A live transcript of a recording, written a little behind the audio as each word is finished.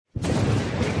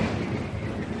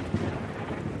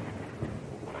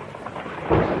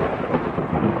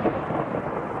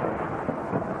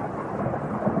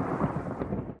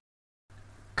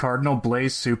Cardinal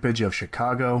Blaise Cupich of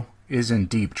Chicago is in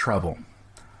deep trouble.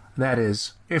 That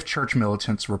is, if church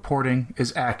militants' reporting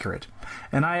is accurate,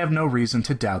 and I have no reason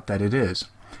to doubt that it is.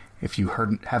 If you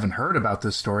haven't heard about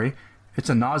this story, it's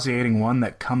a nauseating one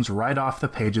that comes right off the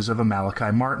pages of a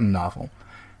Malachi Martin novel.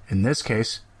 In this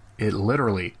case, it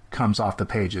literally comes off the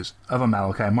pages of a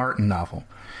Malachi Martin novel.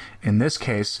 In this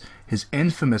case, his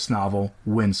infamous novel,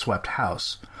 Windswept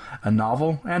House, a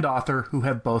novel and author who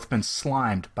have both been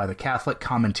slimed by the Catholic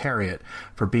commentariat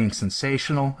for being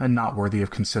sensational and not worthy of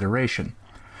consideration.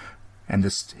 And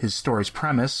his story's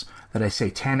premise, that a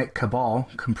satanic cabal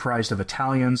comprised of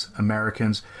Italians,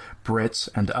 Americans, Brits,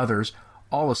 and others,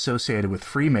 all associated with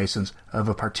Freemasons of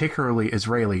a particularly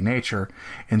Israeli nature,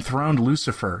 enthroned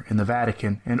Lucifer in the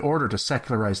Vatican in order to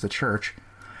secularize the Church,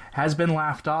 has been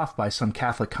laughed off by some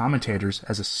Catholic commentators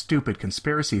as a stupid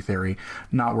conspiracy theory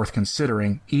not worth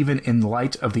considering, even in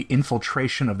light of the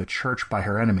infiltration of the Church by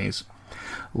her enemies.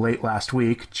 Late last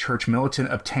week, Church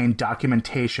Militant obtained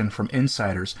documentation from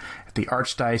insiders at the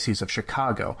Archdiocese of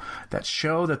Chicago that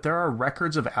show that there are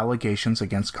records of allegations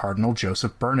against Cardinal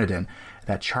Joseph Bernardin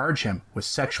that charge him with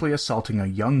sexually assaulting a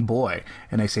young boy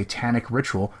in a satanic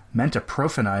ritual meant to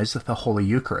profanize the Holy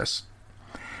Eucharist.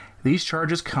 These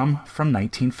charges come from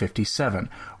 1957,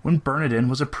 when Bernardin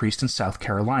was a priest in South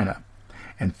Carolina,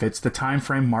 and fits the time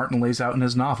frame Martin lays out in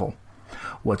his novel.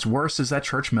 What's worse is that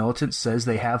Church Militant says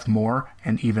they have more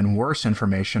and even worse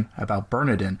information about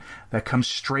Bernardin that comes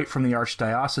straight from the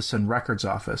Archdiocesan Records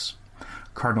Office.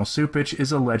 Cardinal Cupich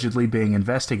is allegedly being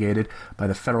investigated by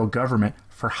the federal government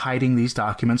for hiding these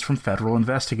documents from federal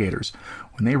investigators,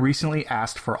 when they recently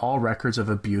asked for all records of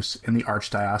abuse in the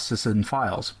Archdiocesan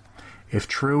files. If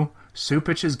true,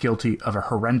 Cupich is guilty of a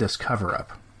horrendous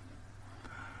cover-up.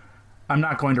 I'm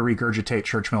not going to regurgitate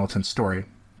Church Militant's story.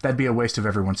 That'd be a waste of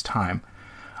everyone's time.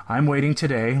 I'm waiting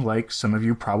today, like some of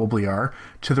you probably are,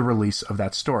 to the release of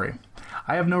that story.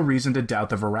 I have no reason to doubt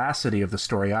the veracity of the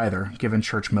story either, given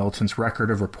Church Militant's record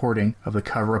of reporting of the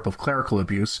cover-up of clerical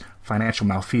abuse, financial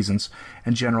malfeasance,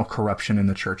 and general corruption in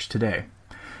the Church today.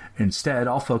 Instead,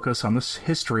 I'll focus on the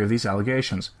history of these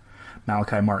allegations.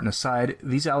 Malachi Martin aside,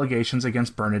 these allegations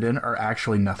against Bernardin are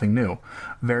actually nothing new.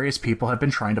 Various people have been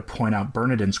trying to point out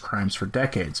Bernardin's crimes for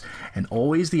decades, and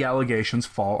always the allegations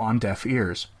fall on deaf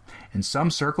ears. In some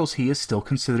circles, he is still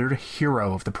considered a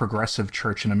hero of the progressive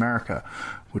church in America,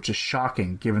 which is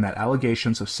shocking given that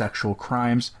allegations of sexual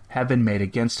crimes have been made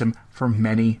against him for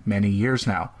many, many years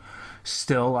now.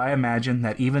 Still, I imagine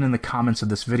that even in the comments of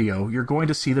this video, you're going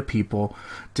to see the people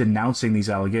denouncing these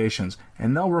allegations,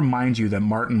 and they'll remind you that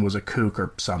Martin was a kook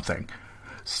or something.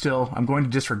 Still, I'm going to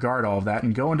disregard all of that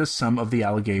and go into some of the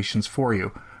allegations for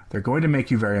you. They're going to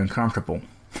make you very uncomfortable.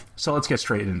 So let's get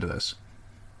straight into this.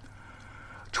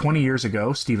 20 years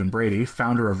ago, Stephen Brady,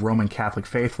 founder of Roman Catholic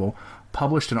Faithful,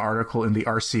 published an article in the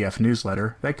RCF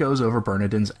newsletter that goes over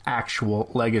Bernardin's actual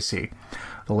legacy.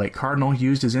 The late cardinal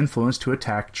used his influence to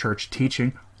attack church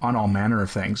teaching on all manner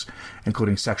of things,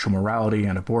 including sexual morality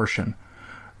and abortion.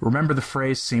 Remember the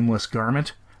phrase seamless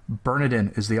garment?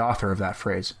 Bernardin is the author of that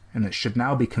phrase, and it should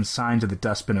now be consigned to the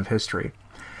dustbin of history.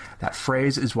 That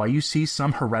phrase is why you see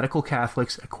some heretical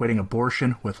Catholics equating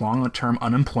abortion with long-term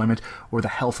unemployment or the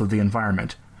health of the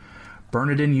environment.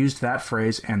 Bernardin used that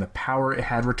phrase and the power it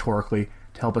had rhetorically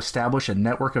to help establish a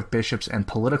network of bishops and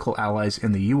political allies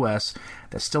in the U.S.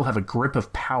 that still have a grip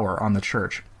of power on the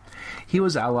Church. He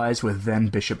was allies with then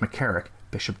Bishop McCarrick,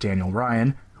 Bishop Daniel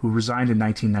Ryan, who resigned in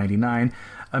 1999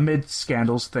 amid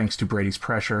scandals thanks to Brady's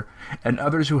pressure, and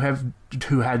others who had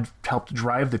helped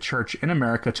drive the Church in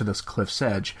America to this cliff's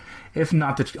edge, if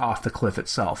not off the cliff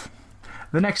itself.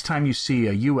 The next time you see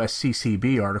a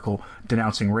USCCB article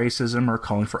denouncing racism or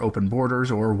calling for open borders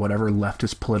or whatever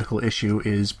leftist political issue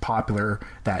is popular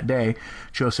that day,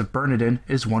 Joseph Bernardin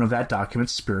is one of that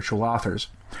document's spiritual authors.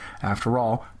 After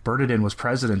all, Bernardin was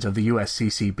president of the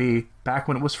USCCB back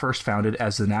when it was first founded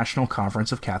as the National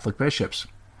Conference of Catholic Bishops.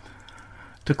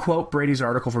 To quote Brady's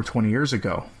article from 20 years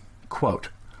ago, quote,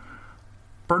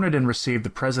 Bernardin received the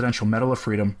Presidential Medal of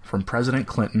Freedom from President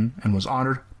Clinton and was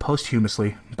honored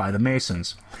posthumously by the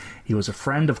Masons. He was a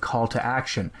friend of Call to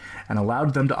Action and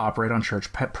allowed them to operate on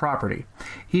church property.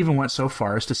 He even went so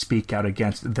far as to speak out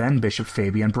against then Bishop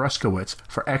Fabian Bruskowitz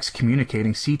for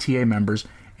excommunicating CTA members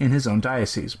in his own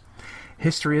diocese.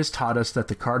 History has taught us that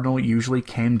the cardinal usually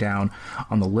came down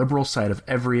on the liberal side of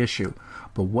every issue,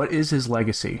 but what is his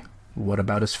legacy? What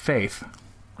about his faith?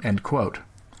 End quote.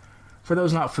 For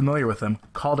those not familiar with them,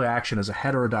 Call to Action is a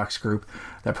heterodox group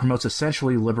that promotes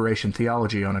essentially liberation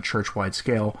theology on a church-wide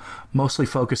scale, mostly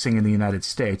focusing in the United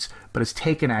States, but has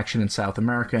taken action in South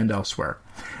America and elsewhere.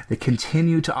 They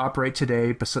continue to operate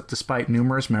today despite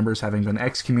numerous members having been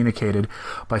excommunicated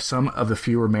by some of the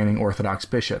few remaining Orthodox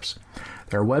bishops.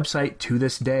 Their website, to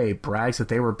this day, brags that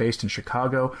they were based in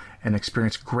Chicago and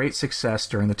experienced great success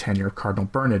during the tenure of Cardinal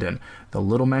Bernardin, though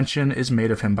little mention is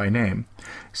made of him by name.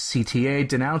 CTA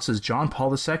denounces John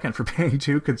Paul II for being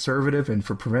too conservative and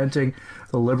for preventing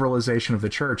the liberalization of the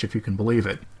church, if you can believe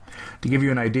it. To give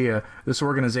you an idea, this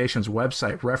organization's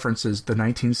website references the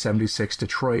 1976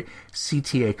 Detroit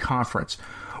CTA conference,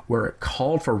 where it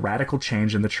called for radical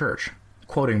change in the church,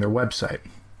 quoting their website.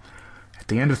 At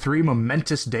the end of 3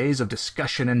 momentous days of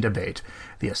discussion and debate,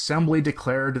 the Assembly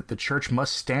declared that the Church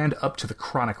must stand up to the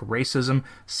chronic racism,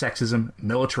 sexism,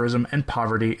 militarism, and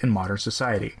poverty in modern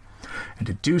society. And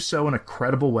to do so in a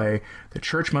credible way, the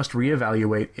Church must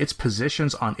reevaluate its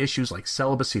positions on issues like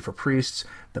celibacy for priests,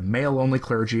 the male-only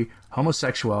clergy,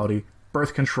 homosexuality,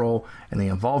 birth control, and the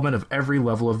involvement of every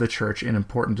level of the Church in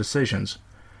important decisions.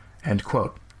 End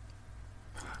quote.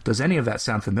 Does any of that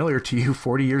sound familiar to you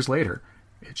 40 years later?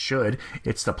 It should.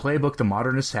 It's the playbook the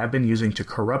modernists have been using to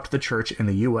corrupt the church in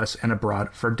the U.S. and abroad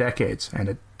for decades, and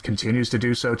it continues to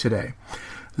do so today.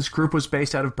 This group was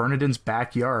based out of Bernardin's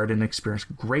backyard and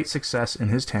experienced great success in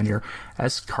his tenure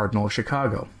as Cardinal of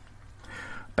Chicago.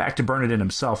 Back to Bernardin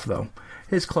himself, though.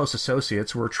 His close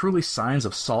associates were truly signs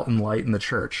of salt and light in the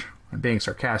church. I'm being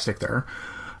sarcastic there.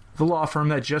 The law firm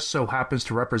that just so happens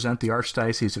to represent the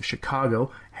Archdiocese of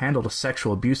Chicago handled a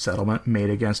sexual abuse settlement made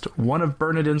against one of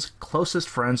Bernardin's closest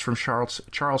friends from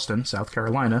Charleston, South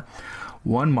Carolina,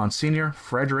 one Monsignor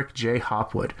Frederick J.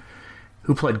 Hopwood,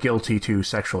 who pled guilty to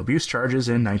sexual abuse charges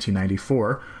in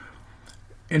 1994.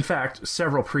 In fact,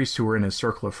 several priests who were in his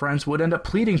circle of friends would end up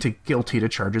pleading guilty to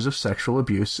charges of sexual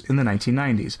abuse in the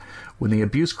 1990s, when the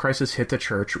abuse crisis hit the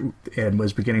church and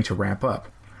was beginning to ramp up.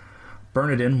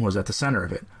 Bernardin was at the center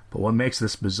of it, but what makes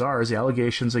this bizarre is the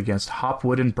allegations against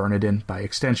Hopwood and Bernardin by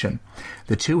extension.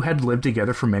 The two had lived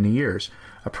together for many years,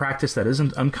 a practice that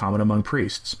isn't uncommon among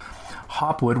priests.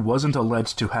 Hopwood wasn't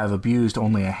alleged to have abused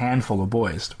only a handful of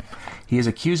boys. He is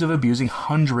accused of abusing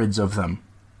hundreds of them.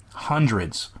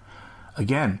 Hundreds.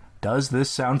 Again, does this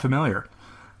sound familiar?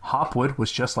 Hopwood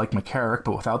was just like McCarrick,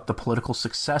 but without the political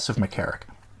success of McCarrick,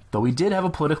 though he did have a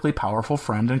politically powerful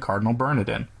friend in Cardinal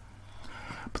Bernardin.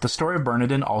 But the story of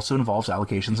Bernardin also involves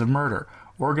allegations of murder,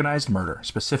 organized murder,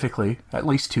 specifically at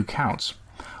least 2 counts.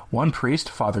 One priest,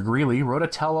 Father Greeley, wrote a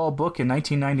tell-all book in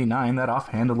 1999 that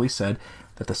offhandedly said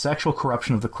that the sexual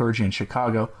corruption of the clergy in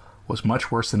Chicago was much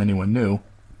worse than anyone knew,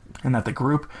 and that the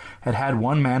group had had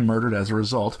one man murdered as a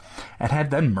result, and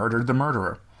had then murdered the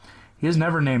murderer. He has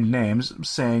never named names,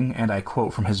 saying, and I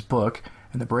quote from his book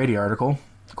in the Brady article,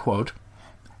 quote,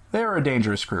 "They are a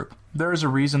dangerous group. There is a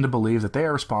reason to believe that they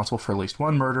are responsible for at least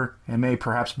one murder, and may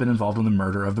perhaps have been involved in the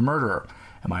murder of the murderer.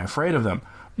 Am I afraid of them?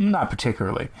 Not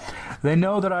particularly. They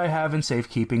know that I have in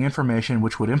safekeeping information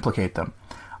which would implicate them.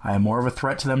 I am more of a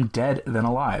threat to them dead than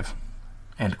alive."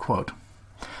 End quote.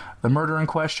 The murder in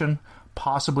question,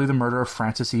 possibly the murder of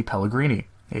Francis E. Pellegrini,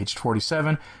 aged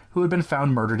 47, who had been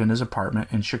found murdered in his apartment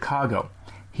in Chicago.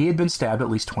 He had been stabbed at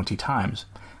least 20 times.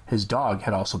 His dog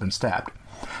had also been stabbed.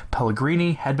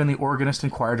 Pellegrini had been the organist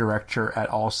and choir director at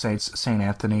All Saints St.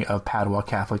 Anthony of Padua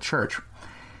Catholic Church.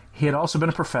 He had also been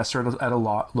a professor at a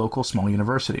local small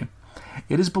university.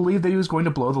 It is believed that he was going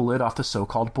to blow the lid off the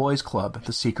so-called Boys Club,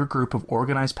 the secret group of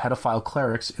organized pedophile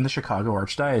clerics in the Chicago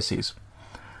Archdiocese.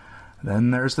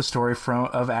 Then there's the story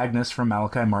of Agnes from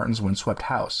Malachi Martin's Windswept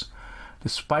House.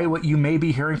 Despite what you may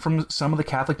be hearing from some of the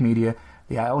Catholic media,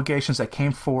 the allegations that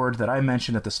came forward that I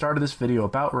mentioned at the start of this video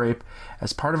about rape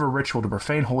as part of a ritual to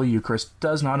profane Holy Eucharist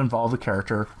does not involve the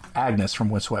character Agnes from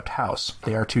Windswept House.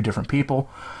 They are 2 different people,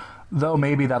 though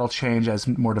maybe that'll change as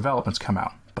more developments come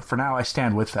out. But for now, I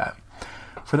stand with that.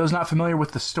 For those not familiar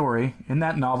with the story, in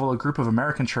that novel, a group of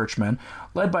American churchmen,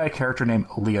 led by a character named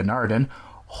Leonardin,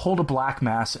 hold a black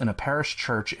mass in a parish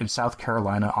church in South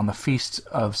Carolina on the feasts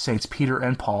of Saints Peter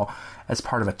and Paul as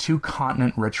part of a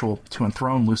 2-continent ritual to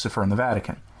enthrone Lucifer in the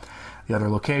Vatican. The other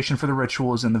location for the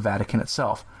ritual is in the Vatican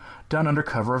itself, done under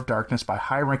cover of darkness by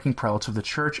high-ranking prelates of the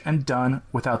church and done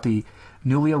without the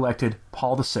newly elected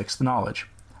Paul VI knowledge.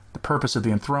 The purpose of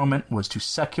the enthronement was to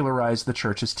secularize the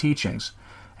church's teachings,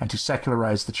 and to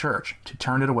secularize the church, to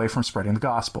turn it away from spreading the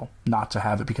gospel, not to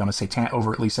have it become a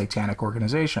overtly satanic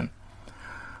organization.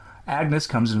 Agnes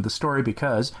comes into the story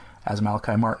because, as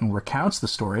Malachi Martin recounts the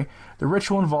story, the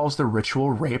ritual involves the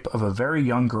ritual rape of a very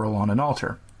young girl on an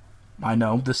altar. I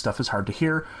know this stuff is hard to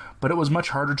hear, but it was much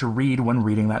harder to read when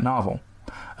reading that novel.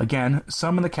 Again,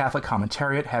 some in the Catholic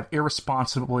commentariat have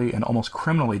irresponsibly and almost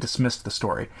criminally dismissed the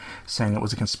story, saying it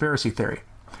was a conspiracy theory.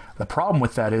 The problem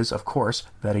with that is, of course,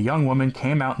 that a young woman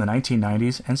came out in the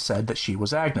 1990s and said that she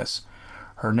was Agnes.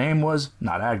 Her name was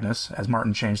not Agnes, as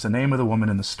Martin changed the name of the woman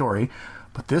in the story,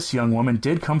 but this young woman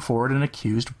did come forward and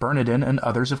accused Bernardin and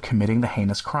others of committing the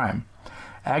heinous crime.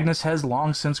 Agnes has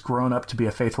long since grown up to be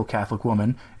a faithful Catholic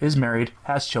woman, is married,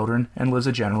 has children, and lives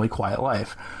a generally quiet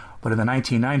life. But in the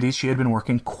 1990s, she had been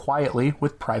working quietly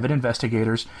with private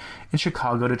investigators in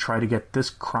Chicago to try to get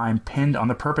this crime pinned on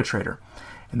the perpetrator.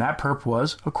 And that perp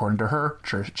was, according to her,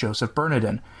 Joseph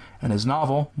Bernardin. In his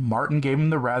novel, Martin gave him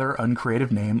the rather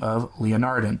uncreative name of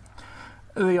Leonardin.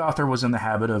 The author was in the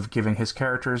habit of giving his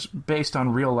characters, based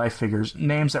on real-life figures,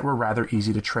 names that were rather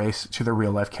easy to trace to their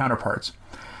real-life counterparts.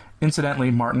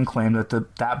 Incidentally, Martin claimed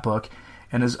that that book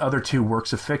and his other two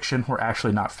works of fiction were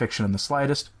actually not fiction in the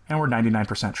slightest, and were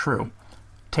 99% true.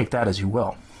 Take that as you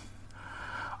will.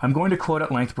 I'm going to quote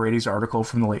at length Brady's article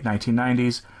from the late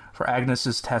 1990s for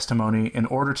Agnes's testimony in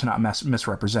order to not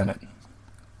misrepresent it.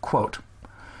 Quote,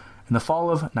 in the fall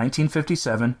of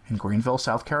 1957, in Greenville,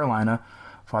 South Carolina,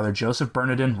 Father Joseph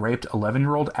Bernardin raped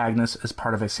 11-year-old Agnes as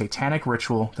part of a satanic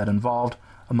ritual that involved,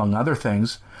 among other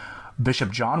things,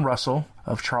 Bishop John Russell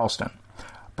of Charleston.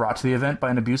 Brought to the event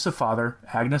by an abusive father,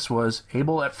 Agnes was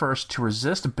able at first to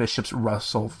resist Bishop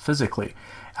Russell physically,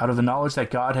 out of the knowledge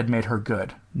that God had made her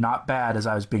good, not bad as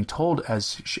I was being told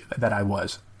that I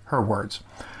was. Her words.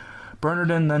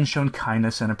 Bernardin then shown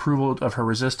kindness and approval of her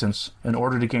resistance in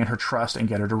order to gain her trust and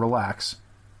get her to relax.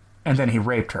 And then he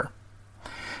raped her.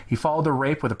 He followed the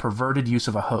rape with a perverted use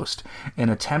of a host, in an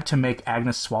attempt to make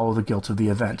Agnes swallow the guilt of the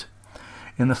event.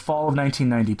 In the fall of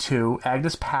 1992,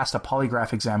 Agnes passed a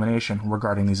polygraph examination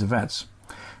regarding these events.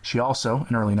 She also,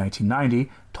 in early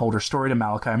 1990, told her story to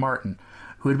Malachi Martin,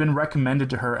 who had been recommended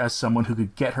to her as someone who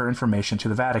could get her information to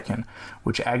the Vatican,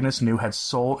 which Agnes knew had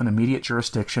sole and immediate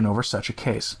jurisdiction over such a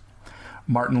case.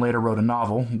 Martin later wrote a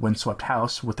novel, Windswept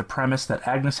House, with the premise that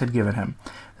Agnes had given him,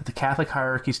 that the Catholic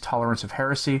hierarchy's tolerance of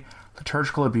heresy,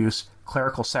 liturgical abuse,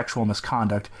 clerical sexual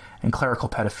misconduct, and clerical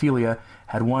pedophilia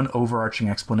had one overarching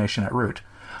explanation at root: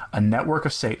 a network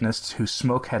of Satanists whose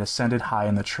smoke had ascended high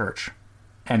in the church.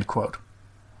 End quote.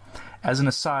 As an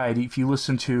aside, if you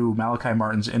listen to Malachi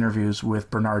Martin's interviews with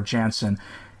Bernard Jansen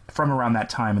from around that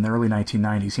time in the early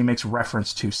 1990s, he makes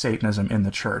reference to Satanism in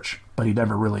the church, but he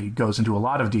never really goes into a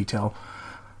lot of detail,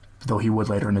 though he would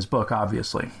later in his book,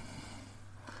 obviously.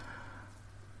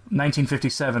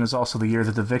 1957 is also the year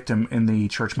that the victim in the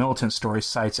church militant story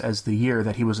cites as the year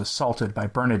that he was assaulted by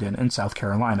Bernardin in South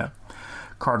Carolina.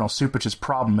 Cardinal Cupich's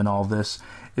problem in all this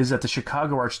is that the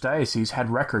Chicago Archdiocese had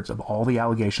records of all the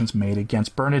allegations made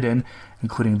against Bernardin,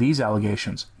 including these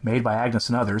allegations, made by Agnes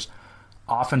and others,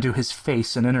 often to his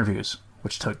face in interviews,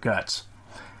 which took guts.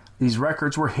 These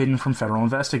records were hidden from federal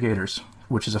investigators,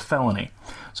 which is a felony,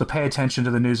 so pay attention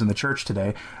to the news in the church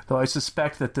today, though I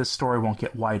suspect that this story won't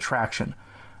get wide traction.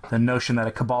 The notion that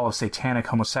a cabal of satanic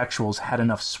homosexuals had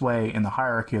enough sway in the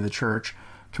hierarchy of the church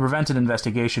to prevent an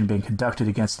investigation being conducted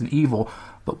against an evil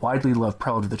but widely loved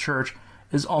prelate of the church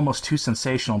is almost too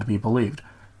sensational to be believed.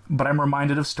 But I'm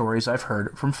reminded of stories I've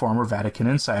heard from former Vatican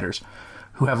insiders,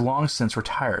 who have long since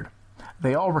retired.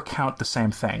 They all recount the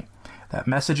same thing, that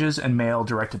messages and mail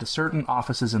directed to certain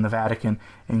offices in the Vatican,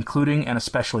 including and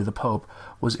especially the Pope,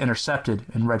 was intercepted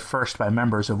and read first by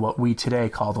members of what we today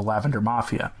call the Lavender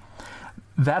Mafia.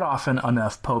 That often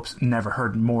enough popes never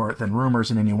heard more than rumors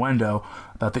and innuendo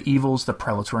about the evils the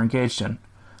prelates were engaged in.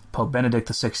 Pope Benedict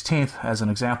XVI, as an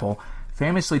example,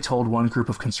 famously told one group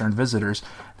of concerned visitors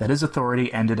that his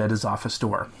authority ended at his office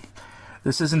door.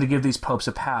 This isn't to give these popes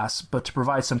a pass, but to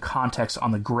provide some context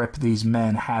on the grip these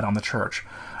men had on the church,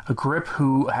 a grip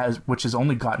which has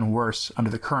only gotten worse under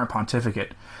the current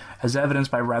pontificate, as evidenced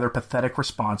by a rather pathetic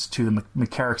response to the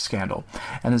McCarrick scandal,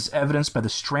 and as evidenced by the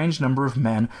strange number of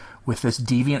men with this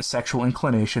deviant sexual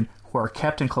inclination who are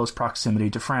kept in close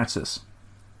proximity to Francis.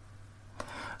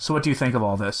 So what do you think of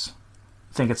all this?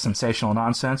 Think it's sensational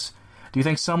nonsense? Do you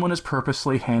think someone is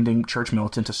purposely handing church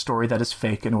militant a story that is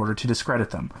fake in order to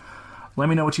discredit them? Let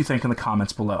me know what you think in the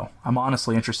comments below. I'm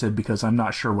honestly interested because I'm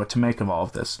not sure what to make of all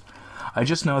of this. I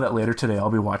just know that later today I'll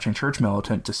be watching Church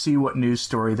Militant to see what news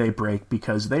story they break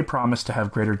because they promise to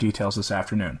have greater details this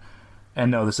afternoon. And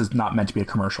no, this is not meant to be a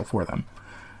commercial for them.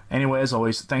 Anyway, as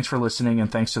always, thanks for listening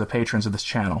and thanks to the patrons of this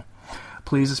channel.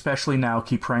 Please, especially now,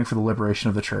 keep praying for the liberation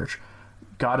of the church.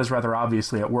 God is rather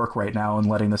obviously at work right now in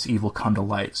letting this evil come to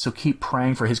light, so keep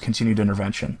praying for his continued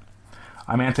intervention.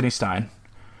 I'm Anthony Stein.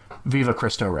 Viva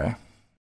Cristo Rey.